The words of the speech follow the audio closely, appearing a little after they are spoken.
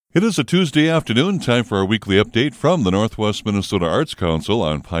It is a Tuesday afternoon, time for our weekly update from the Northwest Minnesota Arts Council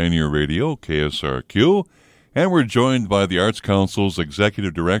on Pioneer Radio, KSRQ. And we're joined by the Arts Council's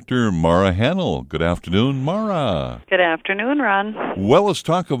Executive Director, Mara Hanel. Good afternoon, Mara. Good afternoon, Ron. Well, let's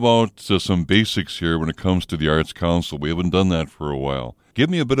talk about some basics here when it comes to the Arts Council. We haven't done that for a while. Give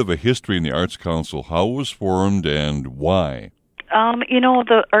me a bit of a history in the Arts Council, how it was formed and why.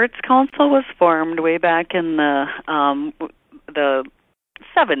 The Arts Council was formed way back in the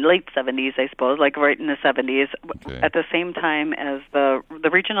late 70s, I suppose, like right in the 70s, Okay. at the same time as the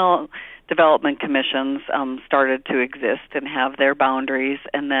regional development commissions started to exist and have their boundaries,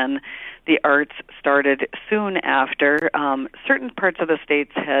 and then the arts started soon after. Certain parts of the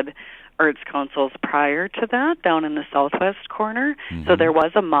states had arts councils prior to that, down in the southwest corner. Mm-hmm. So there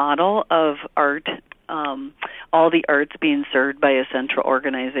was a model of art, all the arts being served by a central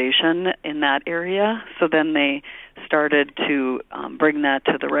organization in that area. So then they started to bring that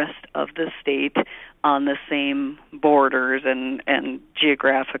to the rest of the state on the same borders and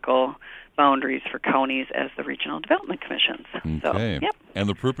geographical boundaries for counties as the regional development commissions. Okay. So, yep. And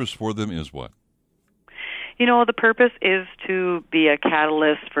the purpose for them is what? The purpose is to be a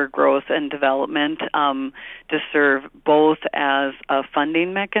catalyst for growth and development, to serve both as a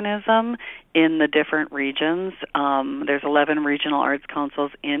funding mechanism in the different regions. There's 11 regional arts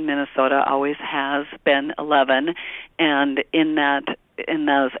councils in Minnesota, always has been 11, and in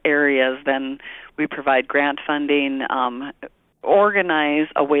those areas, then we provide grant funding, organize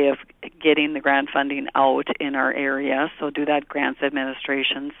a way of getting the grant funding out in our area. So do that grants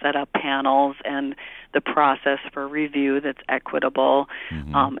administration, set up panels, and the process for review that's equitable,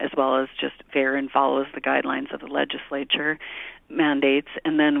 as well as just fair and follows the guidelines of the legislature mandates.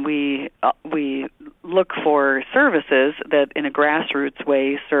 And then we look for services that in a grassroots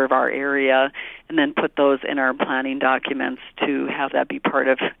way serve our area, and then put those in our planning documents to have that be part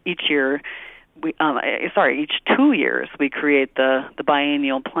of each year. Each 2 years we create the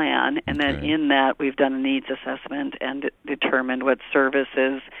biennial plan, and then in that we've done a needs assessment and determined what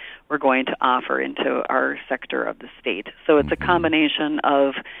services we're going to offer into our sector of the state. So it's a combination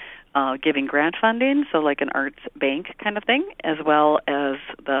of giving grant funding, so like an arts bank kind of thing, as well as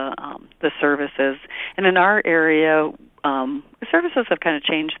the services. And in our area, the services have kind of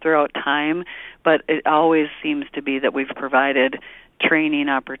changed throughout time, but it always seems to be that we've provided training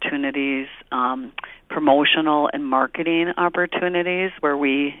opportunities, promotional and marketing opportunities where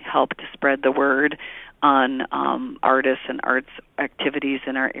we help to spread the word on artists and arts activities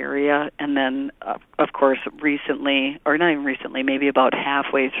in our area. And then, of course, recently, or not even recently, maybe about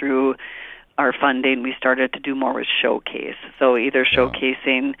halfway through our funding, we started to do more with showcase. So either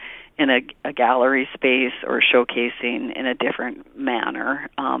showcasing in a gallery space or showcasing in a different manner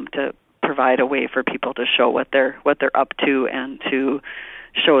to provide a way for people to show what they're up to and to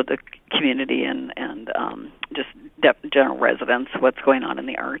show the community and just general residents what's going on in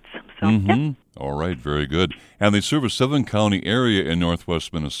the arts. So, yeah. All right, very good. And they serve a 7-county area in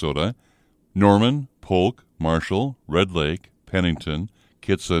northwest Minnesota: Norman, Polk, Marshall, Red Lake, Pennington,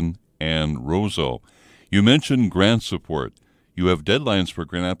 Kitson, and Roseau. You mentioned grant support. You have deadlines for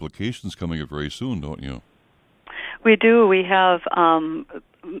grant applications coming up very soon, don't you? We do. We have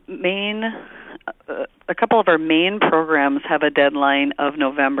a couple of our main programs have a deadline of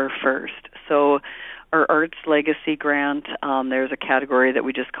November 1st. So our Arts Legacy Grant, there's a category that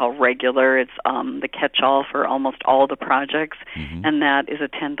we just call regular. It's the catch-all for almost all the projects, and that is a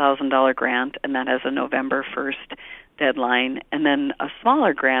 $10,000 grant, and that has a November 1st deadline. And then a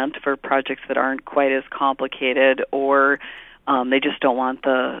smaller grant for projects that aren't quite as complicated, or they just don't want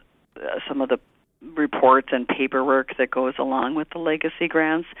some of the reports and paperwork that goes along with the legacy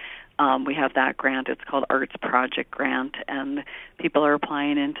grants. We have that grant. It's called Arts Project Grant, and people are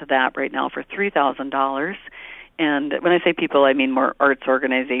applying into that right now for $3,000. And when I say people, I mean more arts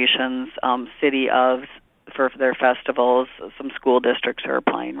organizations, city ofs for their festivals. Some school districts are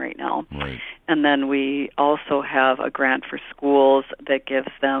applying right now. Right. And then we also have a grant for schools that gives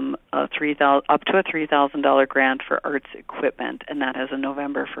them up to a $3,000 grant for arts equipment, and that has a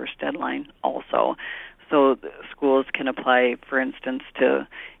November 1st deadline also. So schools can apply, for instance, to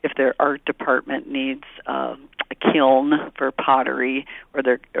if their art department needs a kiln for pottery, or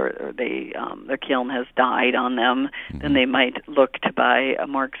their kiln has died on them, then they might look to buy a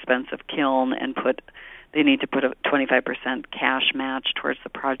more expensive kiln and they need to put a 25% cash match towards the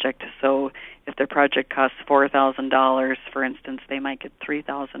project. So if their project costs $4,000, for instance, they might get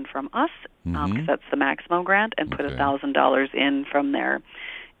 $3,000 from us, because that's the maximum grant, and put $1,000 in from their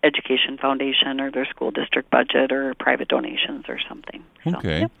education foundation or their school district budget or private donations or something.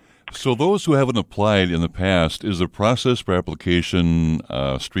 Okay. So those who haven't applied in the past, is the process for application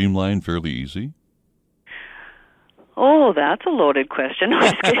streamlined, fairly easy? Oh, that's a loaded question.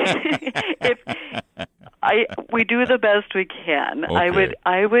 We do the best we can. Okay.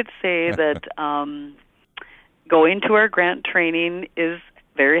 I would say that going to our grant training is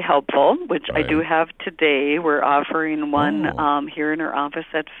very helpful, which I do have today. We're offering one here in our office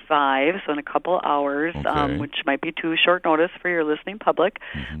at 5, so in a couple hours, which might be too short notice for your listening public.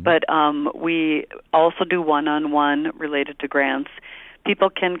 Mm-hmm. But we also do one-on-one related to grants.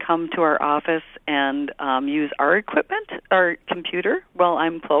 People can come to our office and use our equipment, our computer, while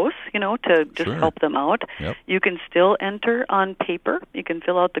I'm close, to just help them out. Yep. You can still enter on paper. You can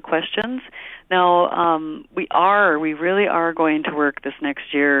fill out the questions. Now, we really are going to work this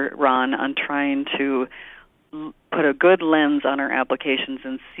next year, Ron, on trying to put a good lens on our applications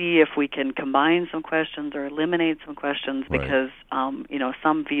and see if we can combine some questions or eliminate some questions because,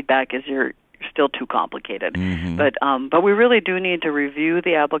 some feedback is you're still too complicated. Mm-hmm. But we really do need to review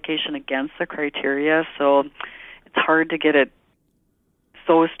the application against the criteria, so it's hard to get it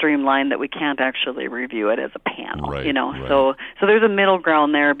so streamlined that we can't actually review it as a panel, right. So there's a middle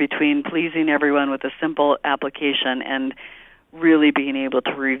ground there between pleasing everyone with a simple application and really being able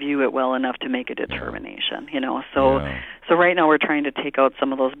to review it well enough to make a determination, So right now we're trying to take out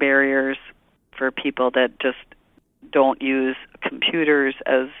some of those barriers for people that just don't use computers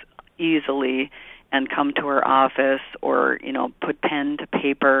as easily and come to our office or, put pen to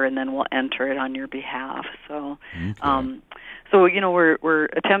paper and then we'll enter it on your behalf. So, we're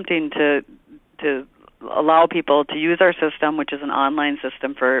attempting to allow people to use our system, which is an online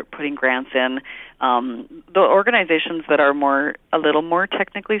system for putting grants in. The organizations that are a little more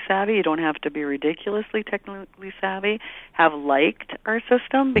technically savvy, you don't have to be ridiculously technically savvy, have liked our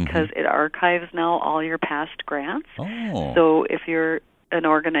system because it archives now all your past grants. Oh. So if you're an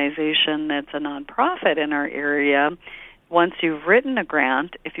organization that's a nonprofit in our area, once you've written a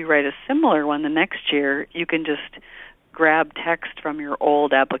grant, if you write a similar one the next year, you can just grab text from your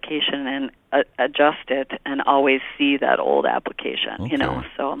old application and adjust it and always see that old application,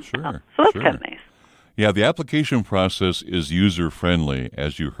 So that's kind of nice. Yeah, the application process is user-friendly,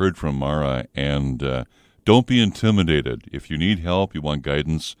 as you heard from Mara, and don't be intimidated. If you need help, you want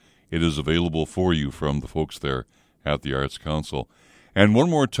guidance, it is available for you from the folks there at the Arts Council. And one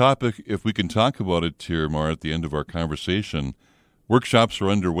more topic, if we can talk about it here, Mara, at the end of our conversation. Workshops are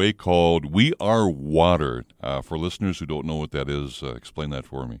underway called We Are Water. For listeners who don't know what that is, explain that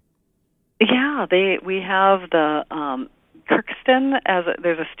for me. Yeah, we have the Crookston,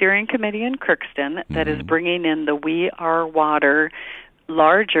 there's a steering committee in Crookston that is bringing in the We Are Water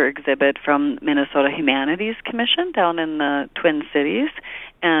larger exhibit from Minnesota Humanities Commission down in the Twin Cities,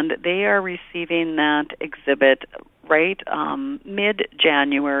 and they are receiving that exhibit right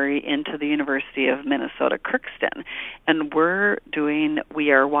mid-January into the University of Minnesota Crookston. And we're doing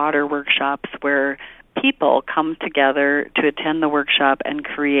We Are Water workshops where people come together to attend the workshop and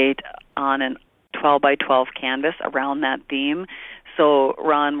create on an 12 by 12 canvas around that theme. So,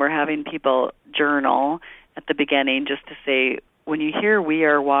 Ron, we're having people journal at the beginning just to say, when you hear We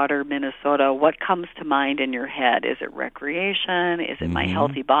Are Water Minnesota, what comes to mind in your head? Is it recreation? Is it my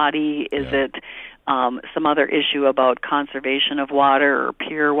healthy body? Is it some other issue about conservation of water or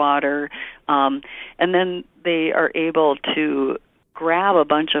pure water? And then they are able to grab a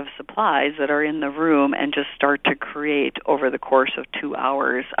bunch of supplies that are in the room and just start to create over the course of 2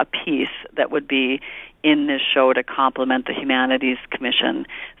 hours a piece that would be in this show to complement the Humanities Commission.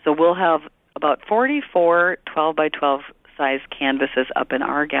 So we'll have about 44 12 by 12 size canvases up in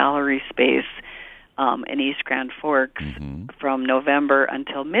our gallery space in East Grand Forks from November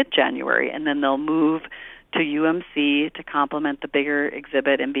until mid-January, and then they'll move to UMC to complement the bigger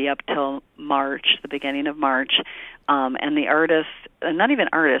exhibit and be up till March, the beginning of March. And the artists, not even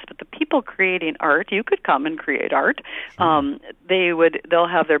artists, but the people creating art, you could come and create art. They'll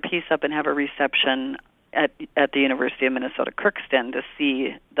have their piece up and have a reception at the University of Minnesota Crookston to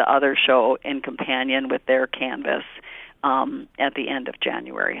see the other show in companion with their canvas at the end of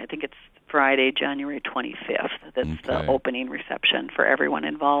January. I think it's Friday, January 25th. That's the opening reception for everyone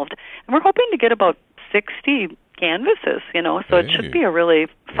involved. And we're hoping to get about 60 canvases, so it should be a really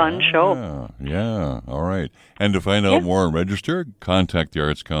fun show. Yeah, all right. And to find out more and register, contact the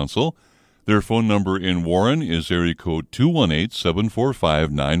Arts Council. Their phone number in Warren is area code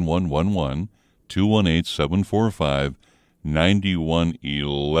 218-745-9111,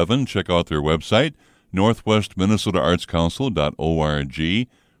 218-745-9111. Check out their website, northwestminnesotaartscouncil.org.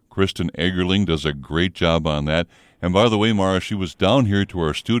 Kristen Egerling does a great job on that. And by the way, Mara, she was down here to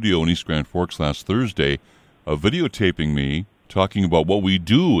our studio in East Grand Forks last Thursday, videotaping me talking about what we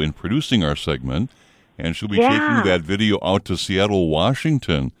do in producing our segment. And she'll be taking that video out to Seattle,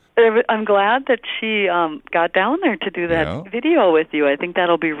 Washington. I'm glad that she got down there to do that video with you. I think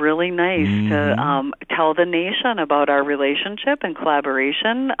that'll be really nice to tell the nation about our relationship and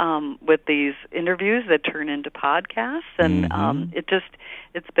collaboration with these interviews that turn into podcasts. And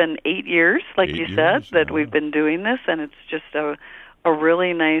it's been 8 years, like you said, that we've been doing this, and it's just a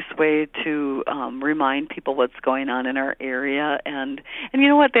really nice way to remind people what's going on in our area. And you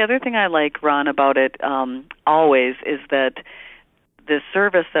know what? The other thing I like, Ron, about it always is that the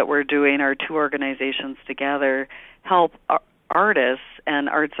service that we're doing, our two organizations together, help artists and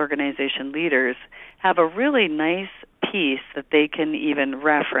arts organization leaders have a really nice piece that they can even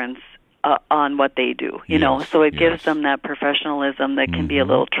reference on what they do. You know, so it gives them that professionalism that can be a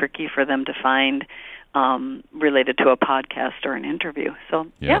little tricky for them to find related to a podcast or an interview. So,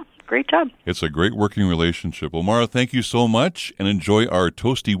 great job. It's a great working relationship. Well, Mara, thank you so much, and enjoy our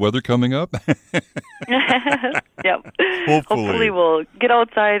toasty weather coming up. Yep. Hopefully we'll get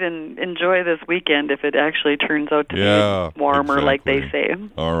outside and enjoy this weekend if it actually turns out to be warmer, like they say.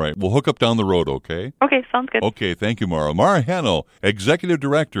 All right. We'll hook up down the road, okay? Okay, sounds good. Okay, thank you, Mara. Mara Hanel, Executive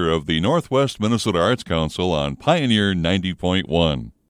Director of the Northwest Minnesota Arts Council on Pioneer 90.1.